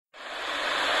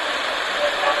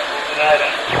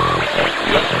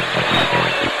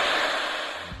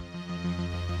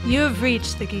You have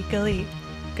reached the Geek Elite.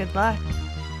 Good luck.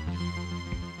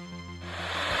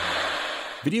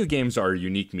 Video games are a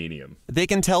unique medium. They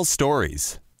can tell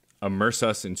stories, Immerse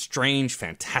us in strange,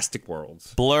 fantastic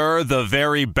worlds. blur the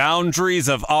very boundaries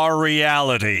of our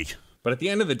reality. But at the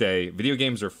end of the day, video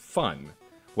games are fun.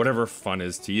 Whatever fun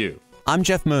is to you. I'm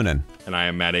Jeff Moonen, And I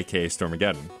am Matt, a.k.a.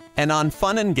 Stormageddon. and on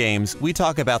Fun and Games, we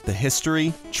talk about the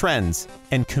history, trends,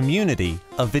 and community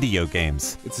of video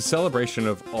games. It's a celebration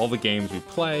of all the games we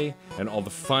play and all the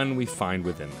fun we find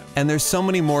within them. And there's so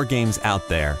many more games out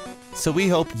there, so we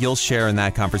hope you'll share in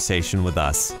that conversation with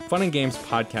us. Fun and Games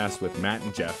podcast with Matt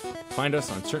and Jeff. Find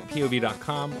us on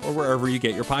certainpov.com or wherever you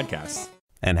get your podcasts.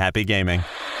 And happy gaming.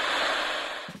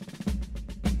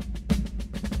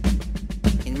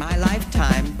 In my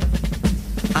lifetime,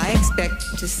 I expect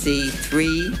to see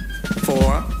 3,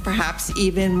 4, perhaps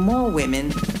even more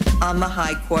women on the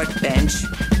High Court bench.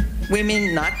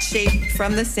 Women not shaped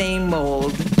from the same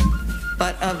mold,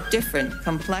 but of different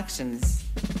complexions.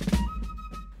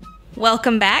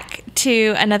 Welcome back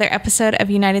to another episode of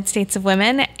United States of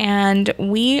Women, and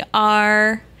we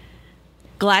are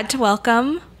glad to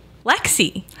welcome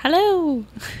Lexi. Hello.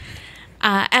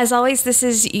 As always, this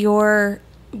is your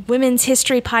women's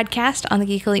history podcast on the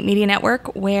Geek Elite Media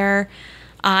Network, where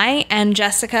I and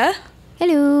Jessica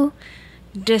Hello.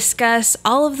 discuss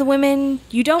all of the women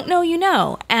you don't know you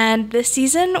know. And this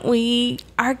season, we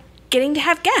are getting to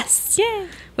have guests. Yay.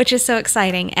 Which is so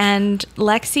exciting. And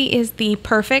Lexi is the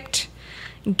perfect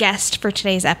guest for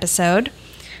today's episode.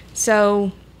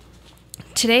 So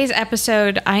today's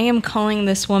episode, I am calling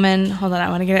this woman, hold on, I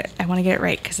want to get it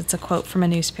right because it's a quote from a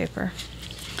newspaper.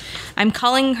 I'm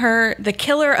calling her the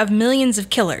killer of millions of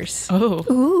killers. Oh.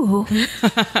 Ooh.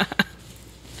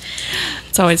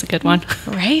 It's always a good one.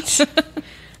 Right?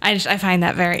 I find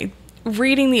that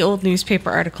reading the old newspaper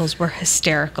articles were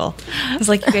hysterical. It's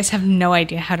like, you guys have no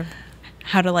idea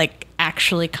how to like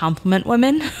actually compliment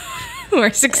women who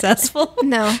are successful.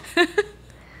 No.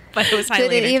 But it was highly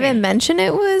Did it even entertaining. mention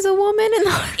it was a woman in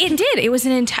the It did. It was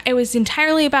it was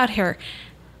entirely about her.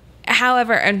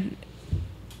 However, and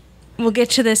we'll get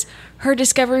to this, her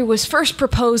discovery was first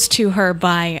proposed to her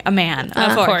by a man.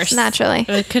 Of course. Naturally.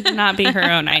 It could not be her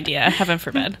own idea. Heaven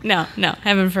forbid. No,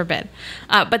 heaven forbid.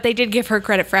 But they did give her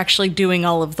credit for actually doing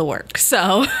all of the work.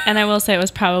 So And I will say it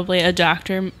was probably a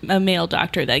male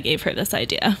doctor that gave her this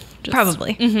idea.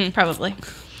 probably.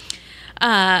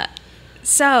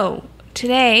 So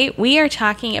today we are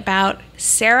talking about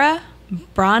Sara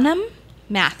Branham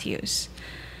Matthews.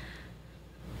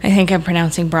 I think I'm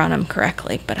pronouncing Branham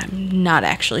correctly, but I'm not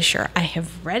actually sure. I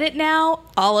have read it now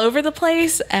all over the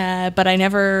place, but I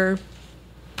never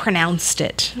pronounced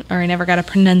it, or I never got a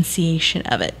pronunciation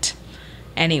of it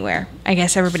anywhere. I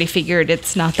guess everybody figured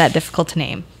it's not that difficult to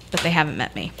name, but they haven't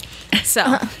met me.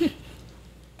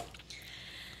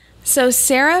 So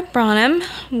Sara Branham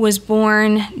was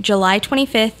born July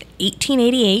 25th,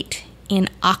 1888 in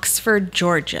Oxford,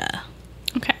 Georgia.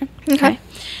 Okay.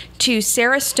 To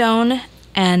Sarah Stone,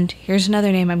 and here's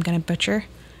another name I'm going to butcher,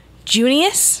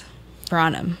 Junius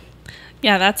Branham.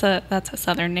 Yeah, that's a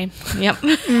southern name. Yep.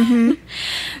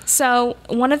 So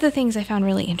one of the things I found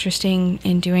really interesting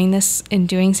in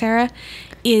doing Sarah,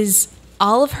 is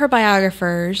all of her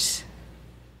biographers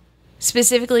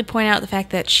specifically point out the fact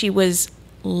that she was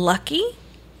lucky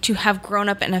to have grown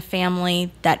up in a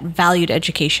family that valued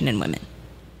education in women.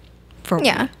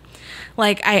 Yeah.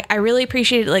 Like, I really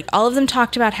appreciated, like, all of them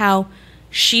talked about how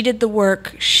she did the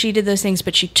work, she did those things,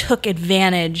 but she took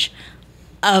advantage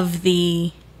of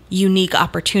the unique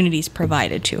opportunities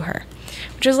provided to her.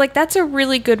 Which is like, that's a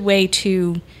really good way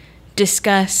to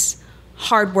discuss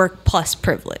hard work plus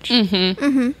privilege. Mm-hmm.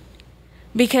 Mm-hmm.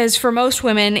 Because for most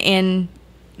women in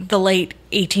the late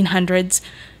 1800s,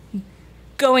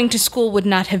 going to school would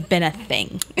not have been a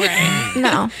thing. Right.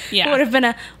 No. Yeah. It would have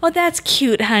been that's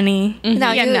cute, honey.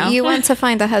 No, Yeah, you went to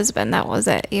find a husband. That was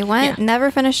it. You went, never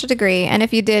finished a degree. And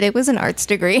if you did, it was an arts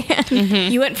degree.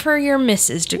 You went for your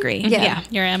Mrs. degree. Yeah.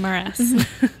 Your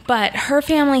MRS. But her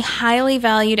family highly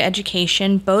valued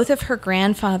education. Both of her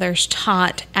grandfathers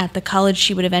taught at the college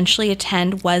she would eventually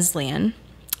attend, Wesleyan,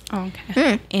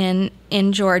 Okay.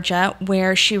 in Georgia,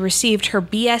 where she received her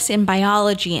BS in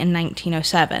biology in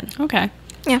 1907. Okay.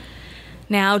 Yeah.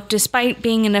 Now, despite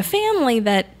being in a family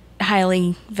that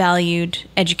highly valued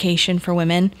education for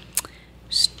women,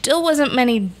 still weren't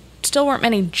many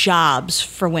jobs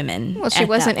for women. Well, she at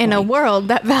wasn't that in a point. world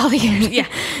that valued. Yeah.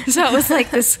 So it was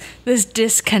like this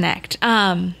disconnect.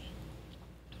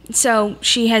 So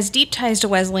she has deep ties to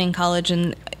Wesleyan College,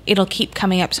 and it'll keep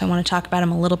coming up, so I want to talk about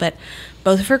them a little bit.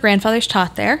 Both of her grandfathers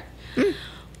taught there.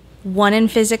 One in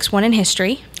physics, one in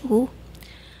history. Ooh.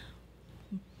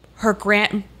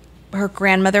 her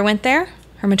grandmother went there,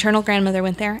 her maternal grandmother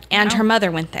went there, and her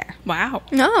mother went there. Wow.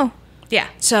 No. Yeah,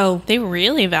 so They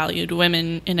really valued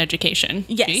women in education.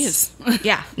 yes. Jeez.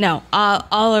 Yeah, no,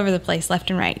 all over the place, left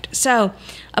and right. So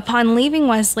upon leaving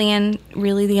Wesleyan,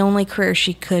 really the only career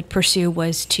she could pursue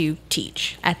was to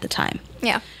teach at the time.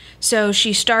 Yeah. So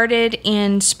she started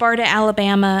in Sparta,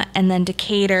 Alabama, and then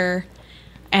Decatur,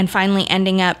 and finally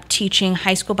ending up teaching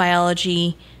high school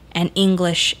biology and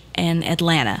English in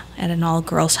Atlanta at an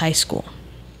all-girls high school.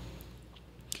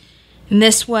 And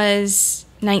this was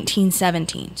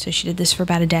 1917, so she did this for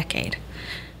about a decade.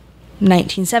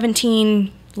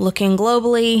 1917, looking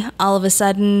globally, all of a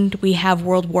sudden we have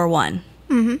World War I.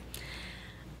 Mm-hmm.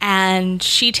 And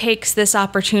she takes this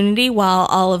opportunity while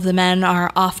all of the men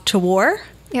are off to war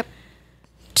Yep.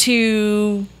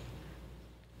 to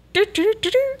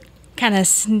kind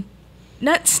of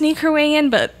not sneak her way in,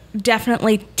 but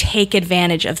definitely take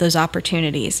advantage of those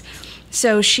opportunities.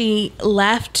 So she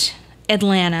left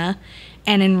Atlanta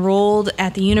and enrolled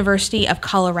at the University of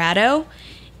Colorado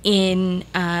in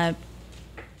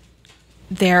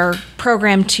their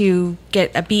program to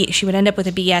get a B. She would end up with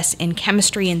a BS in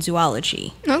chemistry and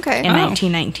zoology Okay. in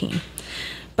 1919.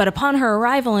 But upon her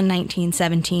arrival in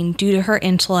 1917, due to her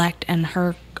intellect and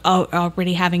her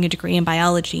already having a degree in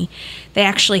biology, they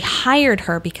actually hired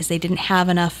her because they didn't have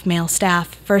enough male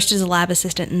staff, first as a lab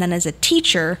assistant and then as a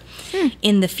teacher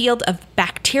in the field of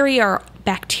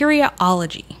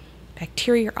bacteriology.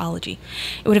 It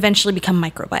would eventually become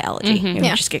microbiology. It would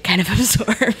Yeah. just get kind of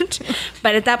absorbed.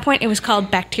 But at that point, it was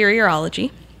called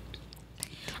bacteriology,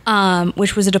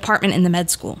 which was a department in the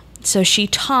med school. So she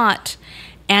taught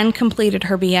and completed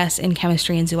her BS in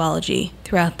chemistry and zoology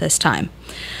throughout this time.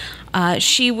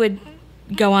 She would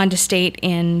go on to state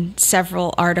in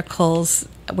several articles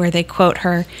where they quote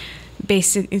her,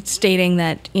 stating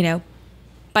that, you know,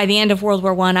 by the end of World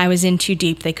War I was in too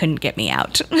deep, they couldn't get me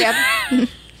out. Yep.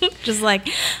 Just like,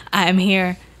 I'm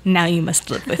here, now you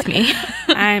must live with me.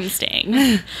 I'm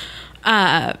staying.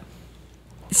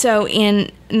 So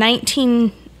in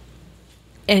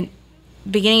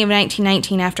beginning of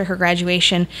 1919, after her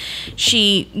graduation,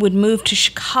 she would move to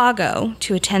Chicago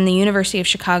to attend the University of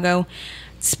Chicago,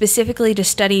 specifically to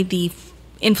study the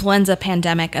influenza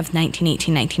pandemic of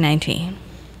 1918-1919.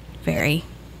 Very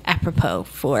apropos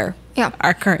for Yeah.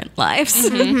 our current lives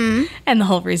and the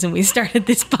whole reason we started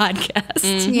this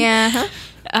podcast. Yeah.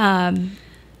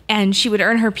 And she would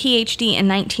earn her PhD in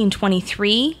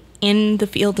 1923 in the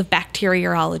field of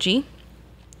bacteriology.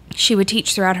 She would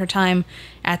teach throughout her time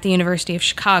at the University of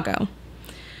Chicago.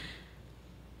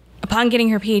 Upon getting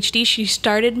her PhD, she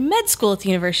started med school at the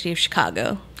University of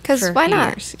Chicago. 'Cause for a why few not?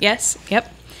 years. Yes,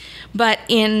 yep. But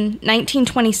in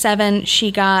 1927,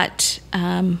 she got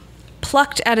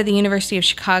plucked out of the University of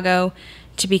Chicago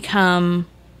to become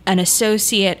an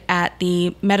associate at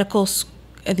the medical school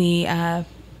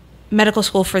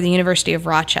for the University of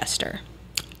Rochester.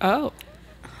 Oh.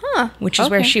 Which is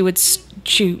where Okay. she would.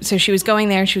 So she was going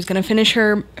there. She was going to finish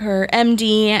her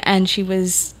MD, and she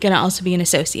was going to also be an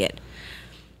associate.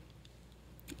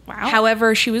 Wow.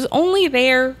 However, she was only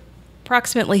there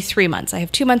approximately 3 months. I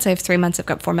have 2 months. I have 3 months. I've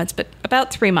got 4 months, but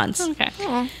about 3 months. Okay.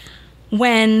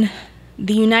 When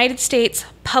the United States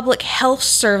Public Health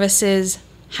Service's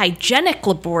hygienic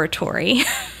laboratory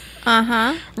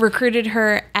recruited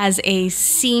her as a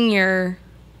senior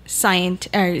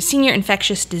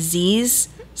infectious disease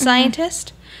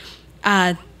scientist.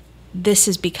 This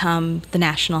has become the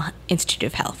National Institute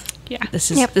of Health. Yeah. This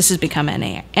has become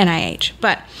NIH.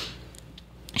 But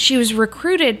she was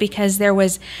recruited because there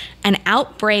was an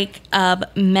outbreak of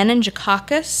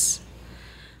meningitis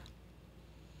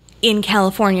in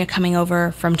California coming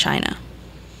over from China.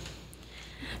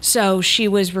 So she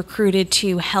was recruited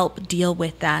to help deal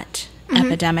with that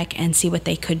epidemic and see what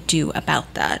they could do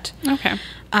about that. Okay.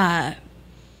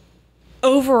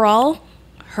 Overall,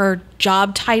 her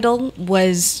job title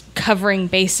was covering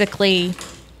basically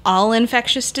all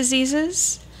infectious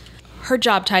diseases. Her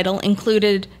job title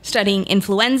included studying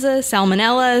influenza,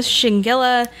 salmonella,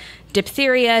 shigella,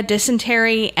 diphtheria,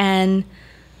 dysentery, and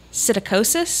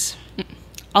psittacosis.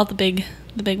 All the big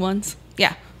ones.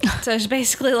 Yeah. So it's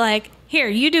basically like, here,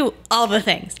 you do all the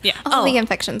things. Yeah. All the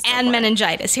infections. And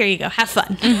meningitis. Here you go. Have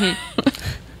fun.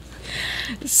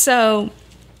 So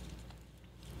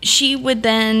she would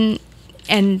then,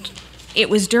 and it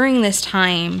was during this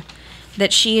time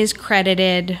that she is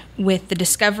credited with the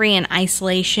discovery and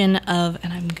isolation of,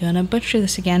 and I'm going to butcher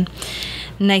this again,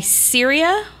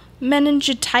 Neisseria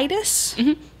meningitis,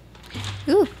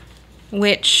 Ooh.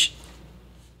 which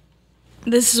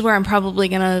this is where I'm probably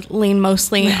going to lean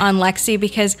mostly on Lexi,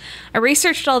 because I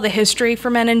researched all the history for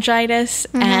meningitis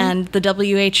and the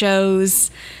WHO's,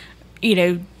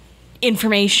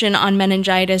 information on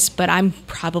meningitis, but I'm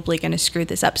probably going to screw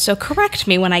this up. So correct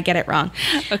me when I get it wrong.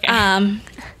 Okay.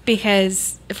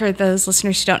 Because for those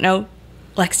listeners who don't know,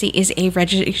 Lexi is a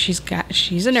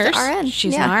she's a nurse. RN.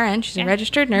 She's an RN. She's a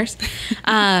registered nurse.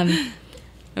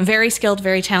 Very skilled,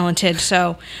 very talented.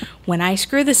 So when I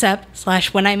screw this up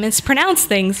 / when I mispronounce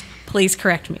things, please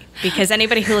correct me. Because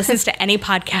anybody who listens to any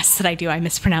podcasts that I do, I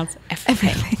mispronounce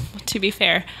everything. To be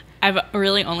fair, I've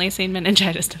really only seen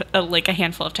meningitis like a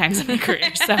handful of times in my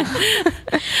career, so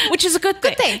Which is a good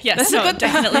thing. yes, That's no, a good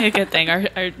thing. definitely a good thing. Our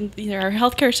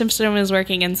healthcare system is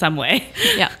working in some way.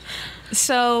 Yeah.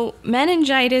 So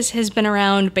meningitis has been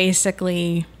around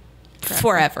basically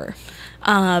forever.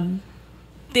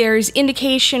 There's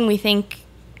indication, we think,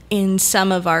 in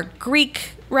some of our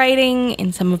Greek writing,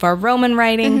 in some of our Roman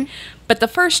writing, but the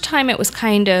first time it was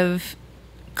kind of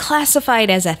classified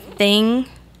as a thing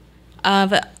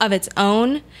of its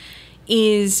own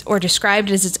or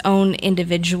described as its own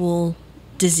individual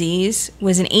disease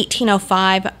was in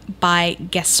 1805 by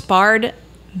Gaspard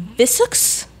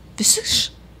Vissux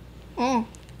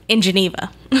in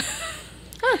Geneva,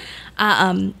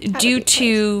 due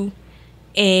to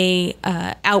a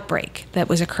outbreak that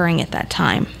was occurring at that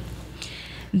time.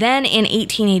 Then in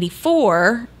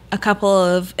 1884, a couple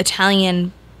of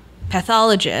Italian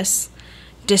pathologists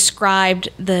described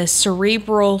the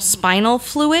cerebral spinal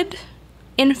fluid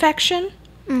infection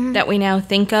that we now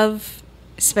think of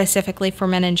specifically for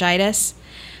meningitis.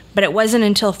 But it wasn't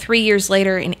until 3 years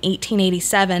later in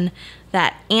 1887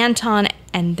 that Anton,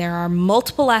 and there are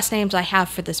multiple last names I have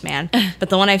for this man, but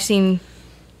the one I've seen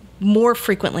more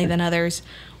frequently than others,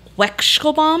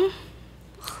 Wechselbaum,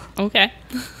 Okay.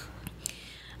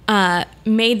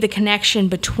 made the connection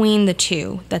between the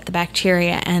two, that the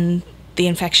bacteria and the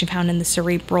infection found in the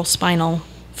cerebral spinal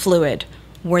fluid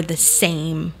were the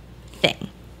same thing.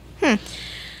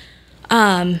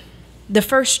 The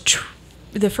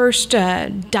first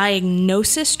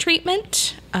diagnosis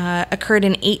treatment occurred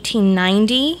in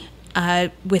 1890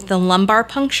 with the lumbar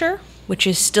puncture, which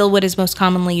is still what is most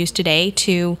commonly used today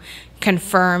to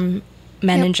confirm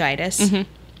meningitis.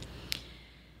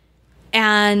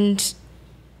 And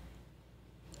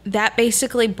that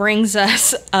basically brings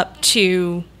us up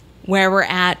to where we're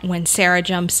at when Sara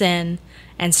jumps in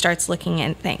and starts looking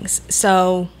at things.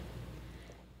 So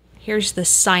here's the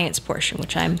science portion,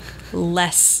 which I'm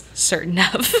less certain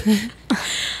of.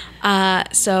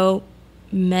 So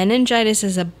meningitis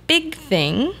is a big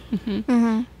thing,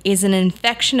 is an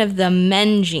infection of the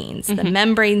meninges, the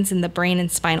membranes in the brain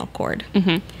and spinal cord.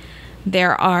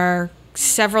 There are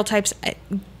several types.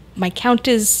 My count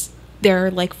is there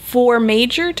are like 4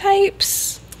 major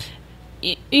types.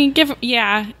 I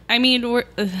mean,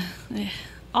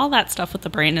 all that stuff with the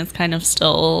brain is kind of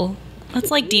still... It's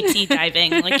like deep sea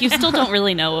diving. Like, you still don't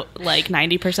really know, like,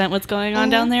 90% what's going on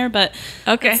down there, but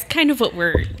it's kind of what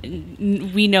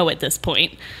we know at this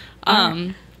point.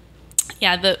 The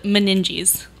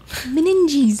meninges.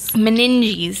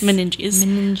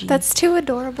 Meninges. That's too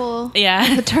adorable.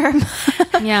 Yeah. The term.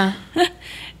 Yeah.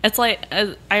 It's like,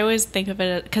 I always think of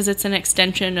it because it's an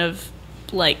extension of,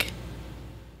 like,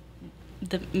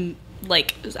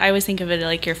 I always think of it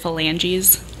like your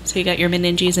phalanges. So you got your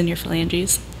meninges and your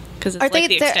phalanges. Because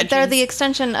it's They're the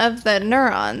extension of the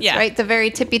neurons, right? The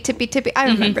very tippy. I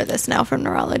remember this now from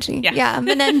neurology. Yeah,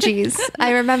 meninges.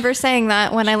 I remember saying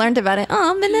that when I learned about it.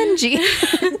 Oh, meninges.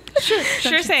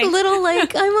 Sure thing. It's a little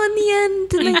like, I'm on the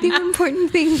end, like the important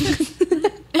things.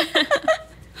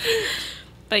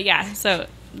 But yeah, so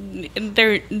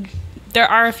there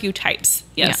are a few types.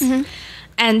 Yes. Yeah.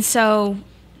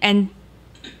 And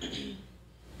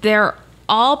they're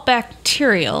all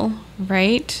bacterial,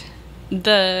 right?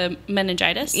 The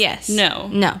meningitis? Yes.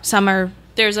 No. Some are.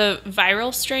 There's a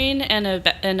viral strain and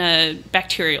a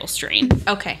bacterial strain.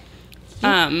 Okay.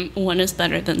 One is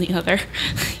better than the other.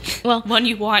 Well, one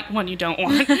you want, one you don't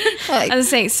want. I was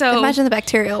saying, so imagine the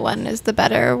bacterial one is the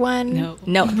better one.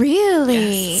 No.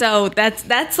 Really? Yes. So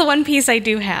that's the one piece I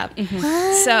do have.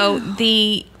 Wow. So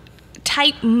the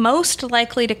type most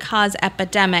likely to cause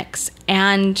epidemics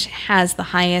and has the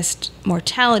highest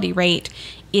mortality rate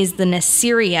is the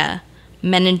Neisseria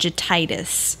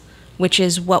meningitis, which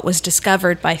is what was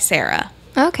discovered by Sara.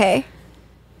 Okay.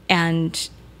 And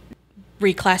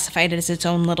reclassified as its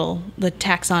own the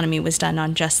taxonomy was done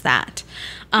on just that.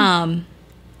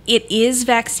 It is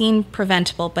vaccine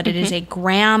preventable, but it is a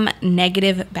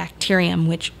gram-negative bacterium,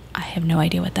 which I have no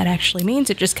idea what that actually means.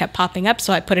 It just kept popping up,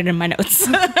 so I put it in my notes.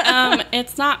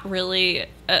 It's not really,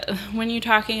 when you're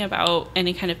talking about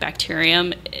any kind of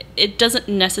bacterium, it doesn't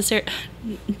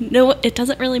it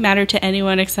doesn't really matter to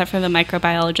anyone except for the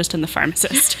microbiologist and the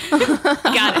pharmacist.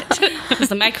 Got it. Because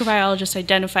the microbiologist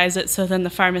identifies it, so then the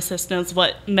pharmacist knows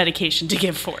what medication to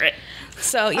give for it.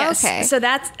 So, yes. Okay. So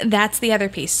that's the other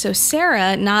piece. So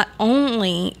Sara not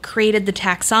only created the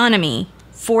taxonomy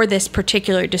for this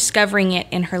particular, discovering it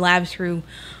in her lab through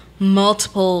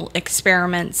multiple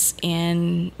experiments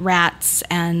in rats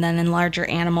and then in larger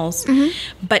animals,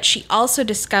 but she also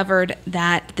discovered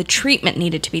that the treatment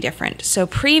needed to be different. So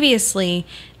previously,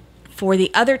 for the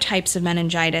other types of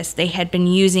meningitis, they had been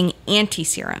using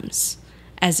antiserums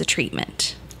as a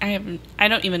treatment. I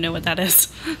don't even know what that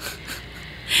is.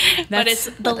 But it's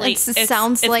the late.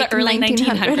 Sounds it's like the early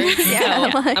 1900s.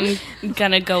 Yeah, so I'm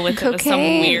gonna go with it with some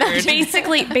weird.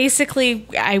 Basically,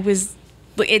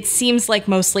 it seems like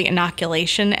mostly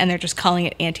inoculation, and they're just calling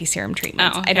it anti-serum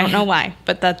treatments. Oh, okay. I don't know why,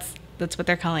 but that's what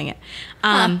they're calling it.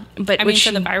 But I mean,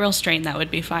 for the viral strain, that would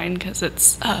be fine because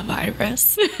it's a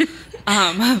virus.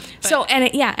 So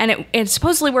it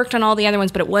supposedly worked on all the other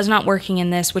ones, but it was not working in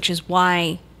this, which is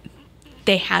why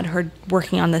they had her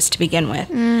working on this to begin with.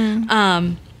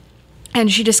 And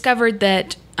she discovered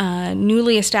that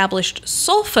newly established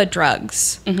sulfa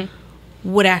drugs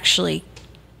would actually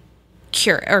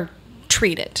cure or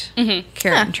treat it.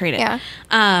 Cure it and treat it. Yeah.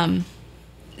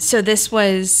 So this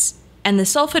was, and the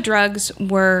sulfa drugs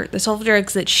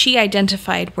that she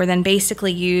identified were then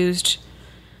basically used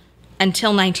until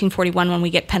 1941 when we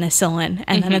get penicillin.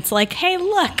 And then it's like, hey,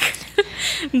 look,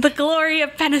 the glory of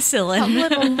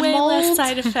penicillin. Way less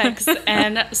side effects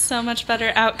and so much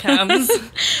better outcomes.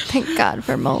 Thank God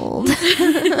for mold.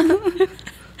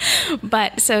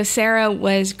 But so Sara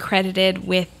was credited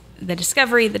with the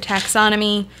discovery, the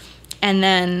taxonomy, and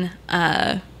then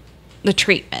the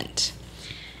treatment.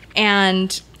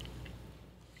 And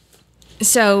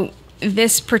so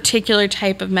this particular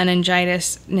type of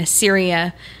meningitis,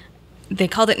 Neisseria, they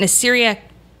called it Neisseria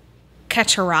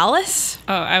catarrhalis.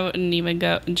 Oh, I wouldn't even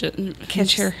go.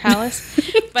 Catarrhalis.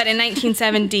 But in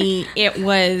 1970, it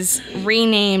was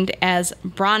renamed as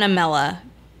Branhamella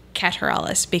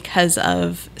catarrhalis because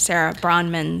of Sara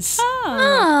Bronman's.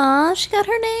 Oh, she got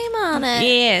her name on it.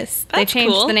 Yes, they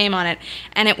changed the name on it.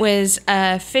 And it was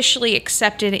officially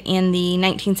accepted in the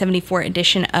 1974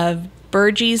 edition of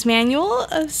Burgess Manual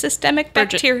of Systemic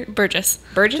Bacteria. Burgess.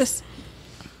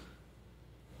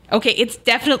 Okay, it's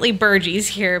definitely Burgess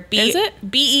here. Is it?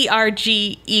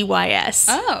 Bergeys.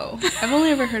 Oh, I've only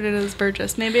ever heard it as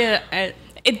Burgess. Maybe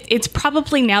it's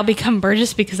probably now become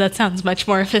Burgess because that sounds much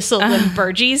more official than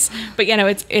Burgess. But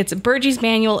it's Burgess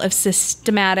Manual of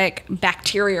Systematic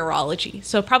Bacteriology.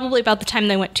 So probably about the time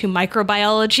they went to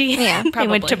microbiology, they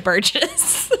went to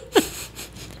Burgess.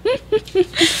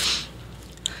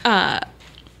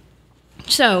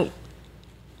 So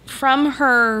from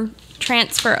her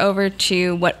transfer over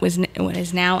to what is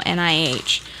now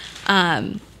NIH,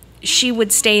 she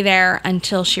would stay there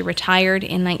until she retired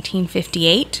in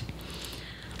 1958,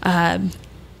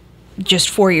 just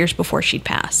 4 years before she'd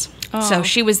pass. Oh. So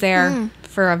she was there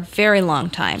for a very long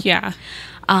time. Yeah.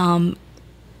 In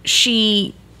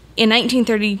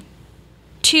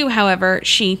 1932, however,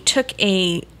 in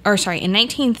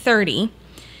 1930,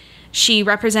 she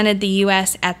represented the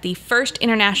U.S. at the first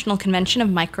International Convention of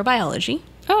Microbiology.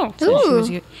 Oh.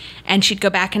 And she'd go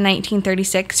back in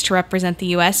 1936 to represent the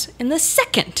U.S. in the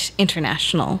second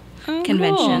International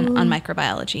Convention on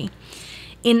Microbiology.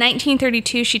 In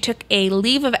 1932, she took a 2-year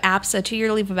leave of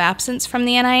absence from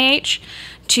the NIH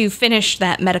to finish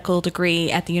that medical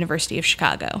degree at the University of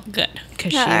Chicago. Good.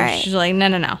 Because she's like,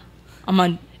 no.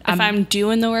 If I'm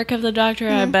doing the work of the doctor,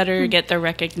 I better get the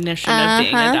recognition of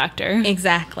being a doctor.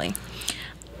 Exactly.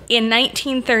 In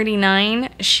 1939,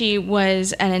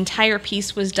 an entire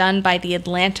piece was done by the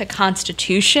Atlanta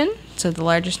Constitution, so the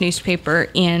largest newspaper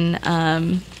in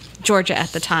Georgia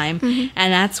at the time,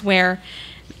 and that's where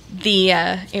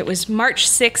it was March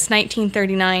 6,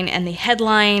 1939, and the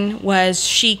headline was,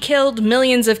 "She Killed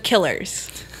Millions of Killers."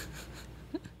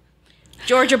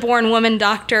 Georgia-born woman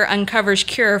doctor uncovers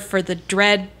cure for the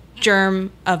dread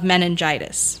germ of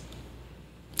meningitis.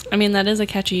 I mean, that is a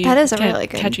catchy. That is a really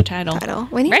good catchy title.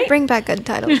 We need to bring back good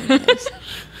titles.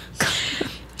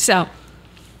 So,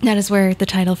 that is where the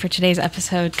title for today's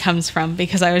episode comes from,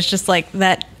 because I was just like,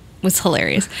 that was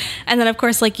hilarious. And then, of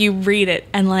course, like, you read it,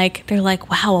 and like, they're like,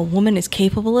 wow, a woman is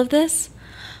capable of this?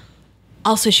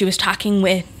 Also, she was talking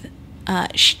with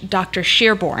Dr.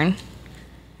 Shearborn,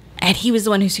 and he was the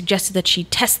one who suggested that she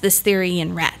test this theory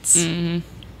in rats.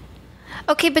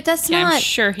 Okay, but that's Yeah, I'm not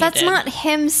sure he that's did. not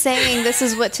him saying this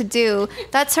is what to do.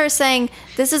 That's her saying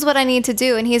this is what I need to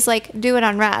do, and he's like, do it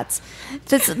on rats.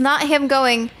 That's not him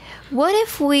going, what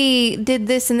if we did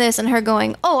this and this, and her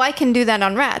going, oh, I can do that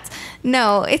on rats.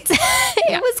 No, it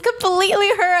was completely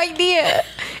her idea.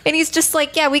 And he's just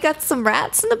like, yeah, we got some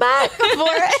rats in the back for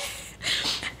it.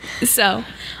 So,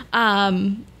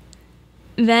 then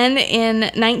in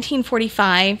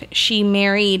 1945, she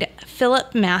married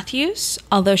Philip Matthews.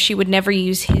 Although she would never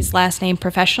use his last name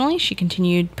professionally, she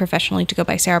continued professionally to go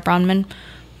by Sara Branham,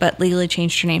 but legally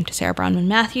changed her name to Sara Branham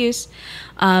Matthews.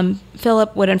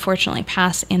 Philip would unfortunately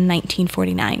pass in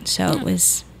 1949, so it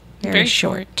was very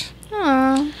short.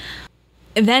 Aww.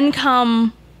 Then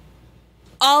come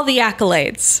all the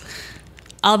accolades.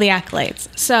 All the accolades.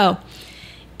 So,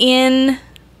 in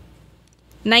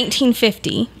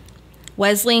 1950,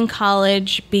 Wesleyan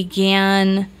College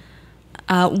began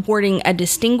awarding a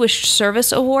Distinguished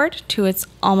Service Award to its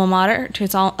alma mater, to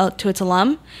its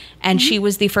alum, and she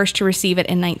was the first to receive it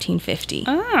in 1950.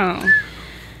 Oh.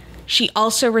 She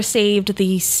also received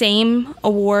the same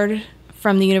award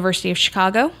from the University of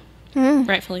Chicago.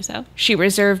 Rightfully so. She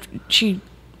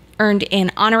earned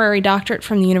an honorary doctorate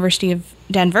from the University of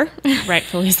Denver.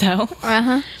 Rightfully so.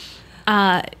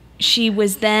 She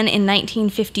was then, in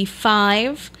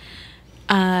 1955,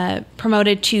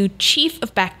 promoted to Chief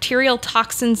of Bacterial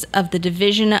Toxins of the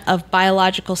Division of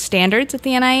Biological Standards at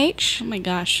the NIH. Oh my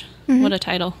gosh. What a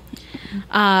title.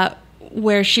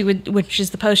 Which is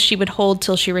the post she would hold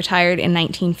till she retired in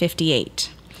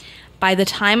 1958. By the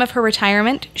time of her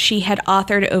retirement, she had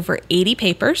authored over 80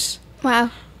 papers.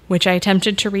 Wow. Which I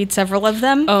attempted to read several of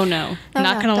them. Oh no.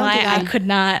 Not gonna lie, I could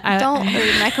not. Don't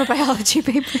read microbiology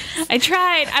papers. I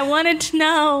tried. I wanted to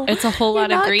know. It's a whole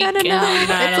lot of Greek and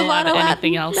not a lot of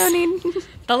anything else. No need.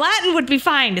 The Latin would be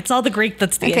fine. It's all the Greek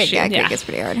that's the issue. Yeah, Greek is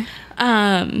pretty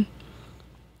hard.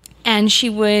 And she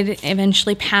would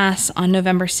eventually pass on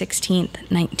November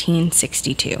 16th,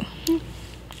 1962.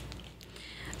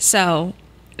 So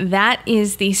that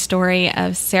is the story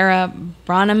of Sara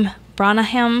Branham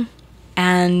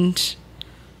and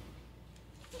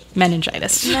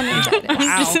meningitis.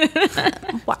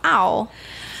 Wow.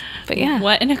 But yeah.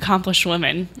 What an accomplished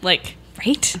woman. Like,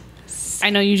 right? I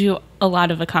know you do a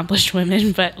lot of accomplished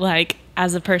women, but like,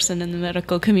 as a person in the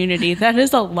medical community, that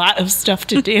is a lot of stuff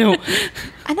to do.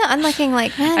 I know. I'm looking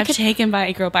like, man. I've taken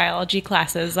microbiology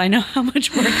classes. I know how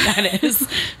much work that is.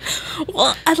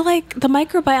 Well, I like the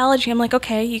microbiology. I'm like,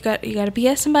 okay, you got a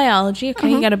BS in biology. Okay,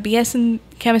 you got a BS in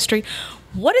chemistry.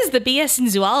 What is the BS in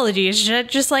zoology? Is she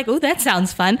just like, oh, that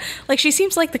sounds fun. Like, she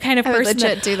seems like the kind of person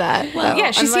legit do that. Well,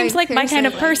 yeah, she seems like my kind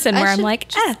of person where I'm like,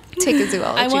 take a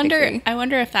zoology degree. I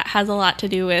wonder if that has a lot to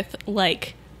do with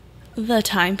like the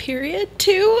time period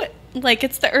too. Like,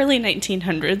 it's the early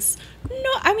 1900s. No,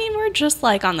 I mean, we're just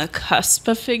like on the cusp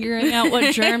of figuring out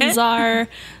what germs are.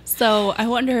 So I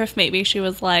wonder if maybe she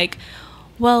was like,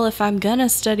 well, if I'm gonna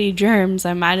study germs,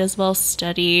 I might as well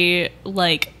study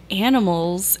like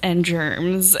animals and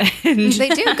germs. And they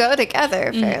do go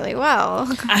together fairly well.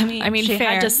 I mean, she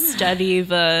fair. had to study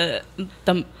the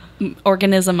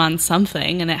organism on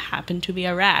something, and it happened to be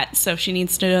a rat. So she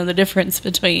needs to know the difference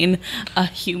between a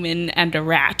human and a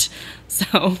rat.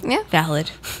 So Yeah. valid.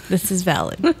 This is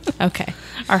valid. Okay.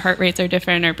 our heart rates are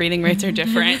different, our breathing rates are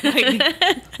different.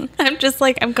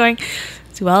 Like, I'm going,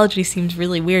 zoology seems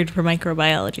really weird for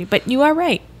microbiology, but you are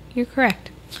right. You're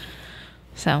correct.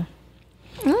 So,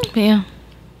 yeah.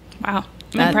 wow,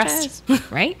 I'm That impressed.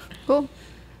 Right? Cool.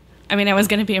 I mean, I was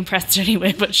going to be impressed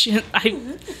anyway, but she's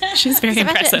very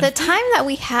impressive. The time that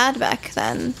we had back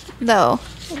then, though,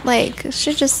 like,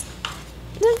 should just,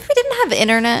 if we didn't have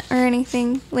internet or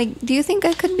anything, like, do you think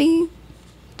I could be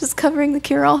discovering the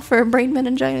cure-all for brain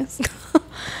meningitis?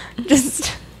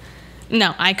 Just,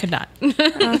 No, I could not.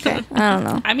 okay, I don't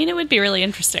know. I mean, it would be really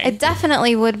interesting. It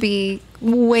definitely would be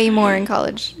way more in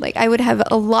college. Like, I would have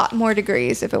a lot more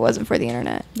degrees if it wasn't for the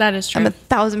internet. That is true. I'm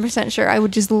 1,000% sure I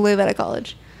would just live at a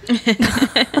college. No,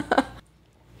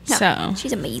 So,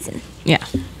 she's amazing. yeah.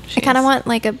 I kind of want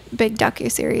like a big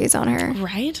docu-series on her,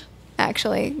 Right?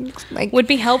 actually. Like, Would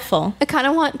be helpful. I kind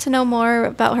of want to know more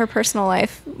about her personal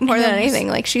life more than anything.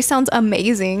 Like, she sounds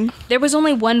amazing. There was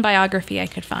only one biography I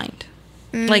could find.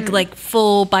 Like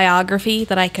full biography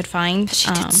that I could find.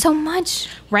 She did so much.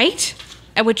 Right?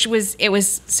 It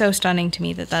was so stunning to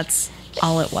me that that's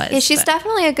all it was. Yeah, she's but-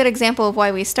 definitely a good example of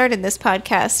why we started this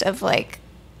podcast of like,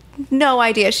 no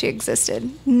idea she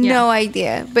existed. No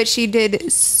idea. But she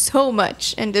did so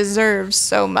much and deserves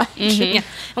so much. Yeah.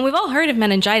 And we've all heard of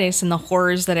meningitis and the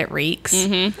horrors that it wreaks.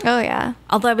 Oh, yeah.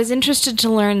 Although I was interested to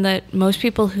learn that most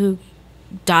people who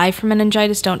die from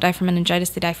meningitis don't die from meningitis.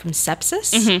 They die from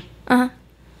sepsis,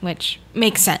 which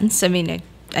makes sense. I mean,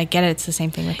 I get it. It's the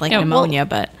same thing with like pneumonia,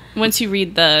 but once you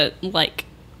read the like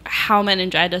how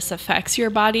meningitis affects your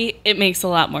body, it makes a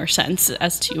lot more sense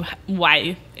as to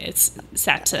why it's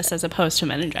sepsis as opposed to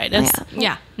meningitis.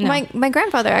 yeah. No. My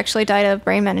grandfather actually died of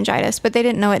brain meningitis, but they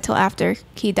didn't know it till after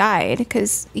he died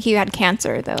because he had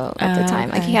cancer though at the time.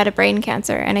 Like he had a brain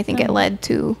cancer, and I think it led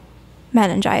to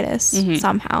meningitis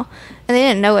somehow, and they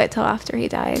didn't know it till after he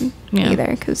died either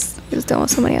because he was dealing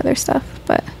with so many other stuff.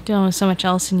 But dealing with so much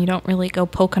else, and you don't really go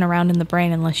poking around in the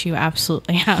brain unless you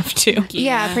absolutely have to.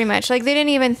 yeah, pretty much. Like they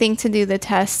didn't even think to do the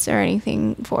tests or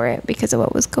anything for it because of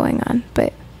what was going on.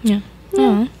 But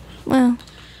well,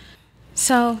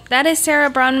 so that is Sara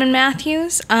Branham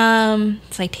Matthews.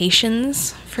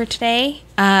 Citations for today.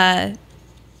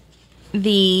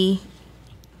 The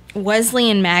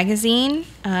Wesleyan Magazine,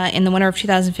 in the winter of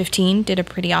 2015, did a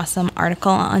pretty awesome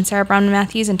article on Sara Branham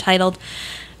Matthews entitled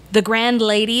The Grand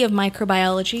Lady of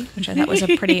Microbiology, which I thought was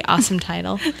a pretty awesome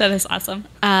title. That is awesome.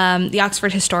 The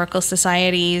Oxford Historical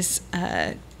Society's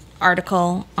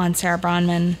article on Sara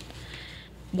Branham.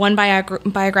 One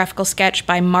biographical sketch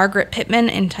by Margaret Pittman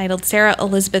entitled Sarah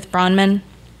Elizabeth Branham,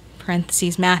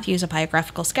 parentheses Matthews, a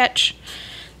biographical sketch.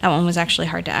 That one was actually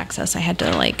hard to access. I had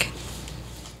to,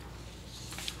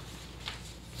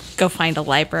 go find a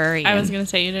library. I was going to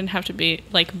say, you didn't have to be,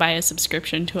 buy a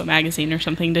subscription to a magazine or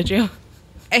something, did you?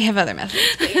 I have other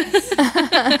methods, but yes.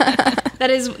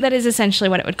 That is essentially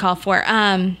what it would call for.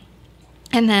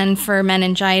 And then for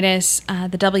meningitis,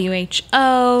 the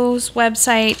WHO's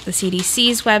website, the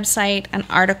CDC's website, an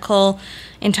article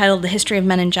entitled The History of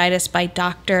Meningitis by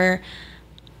Dr.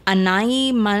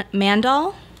 Anai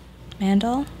Mandal.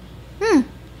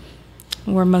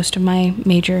 Were most of my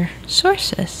major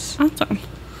sources. Awesome.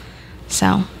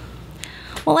 So,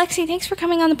 well, Lexi, thanks for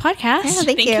coming on the podcast. Yeah,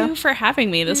 thank you for having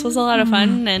me. This was a lot of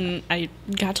fun, and I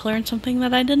got to learn something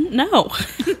that I didn't know.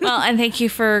 Well, and thank you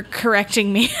for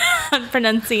correcting me on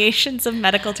pronunciations of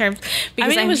medical terms.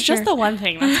 Because it was just the one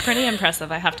thing. That's pretty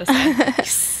impressive, I have to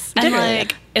say.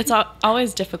 And it's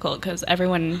always difficult because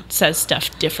everyone says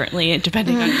stuff differently,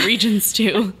 depending on regions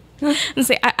too. And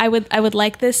say I would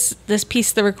like this piece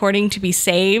of the recording to be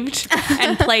saved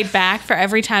and played back for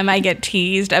every time I get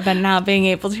teased about not being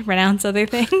able to pronounce other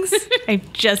things. I'm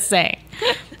just saying,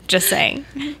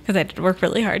 because I did work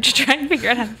really hard to try and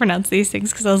figure out how to pronounce these things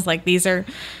because I was like, these are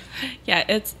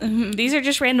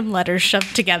just random letters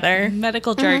shoved together.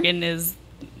 Medical jargon is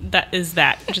just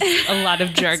a lot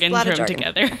of jargon thrown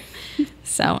together.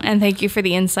 So, and thank you for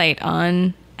the insight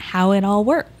on how it all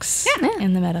works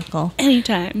in the medical.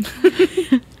 Anytime.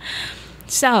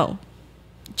 So,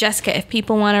 Jessica, if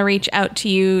people want to reach out to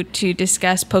you to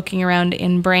discuss poking around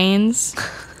in brains,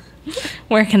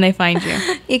 where can they find you?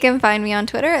 You can find me on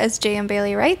Twitter as JM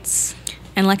Bailey Writes.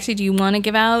 And Lexi, do you want to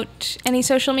give out any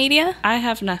social media? I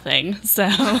have nothing, so...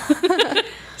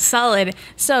 Solid.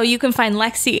 So you can find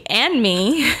Lexi and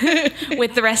me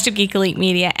with the rest of Geek Elite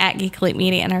Media at Geek Elite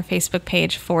Media and our Facebook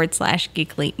page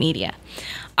 /Geek Elite Media.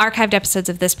 Archived episodes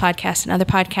of this podcast and other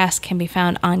podcasts can be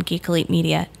found on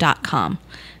geekelitemedia.com.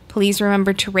 Please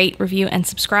remember to rate, review, and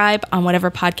subscribe on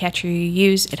whatever podcatcher you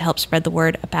use. It helps spread the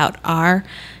word about our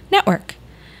network.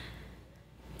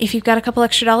 If you've got a couple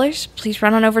extra dollars, please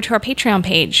run on over to our Patreon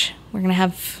page. We're going to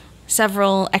have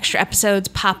several extra episodes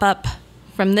pop up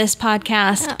from this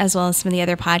podcast, as well as some of the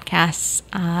other podcasts.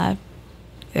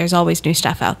 There's always new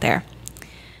stuff out there.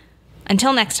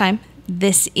 Until next time,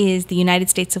 this is the United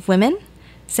States of Women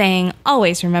saying,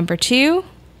 always remember to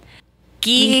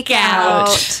geek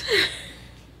out.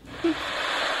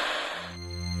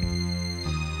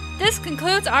 This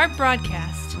concludes our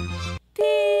broadcast.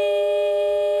 Beep.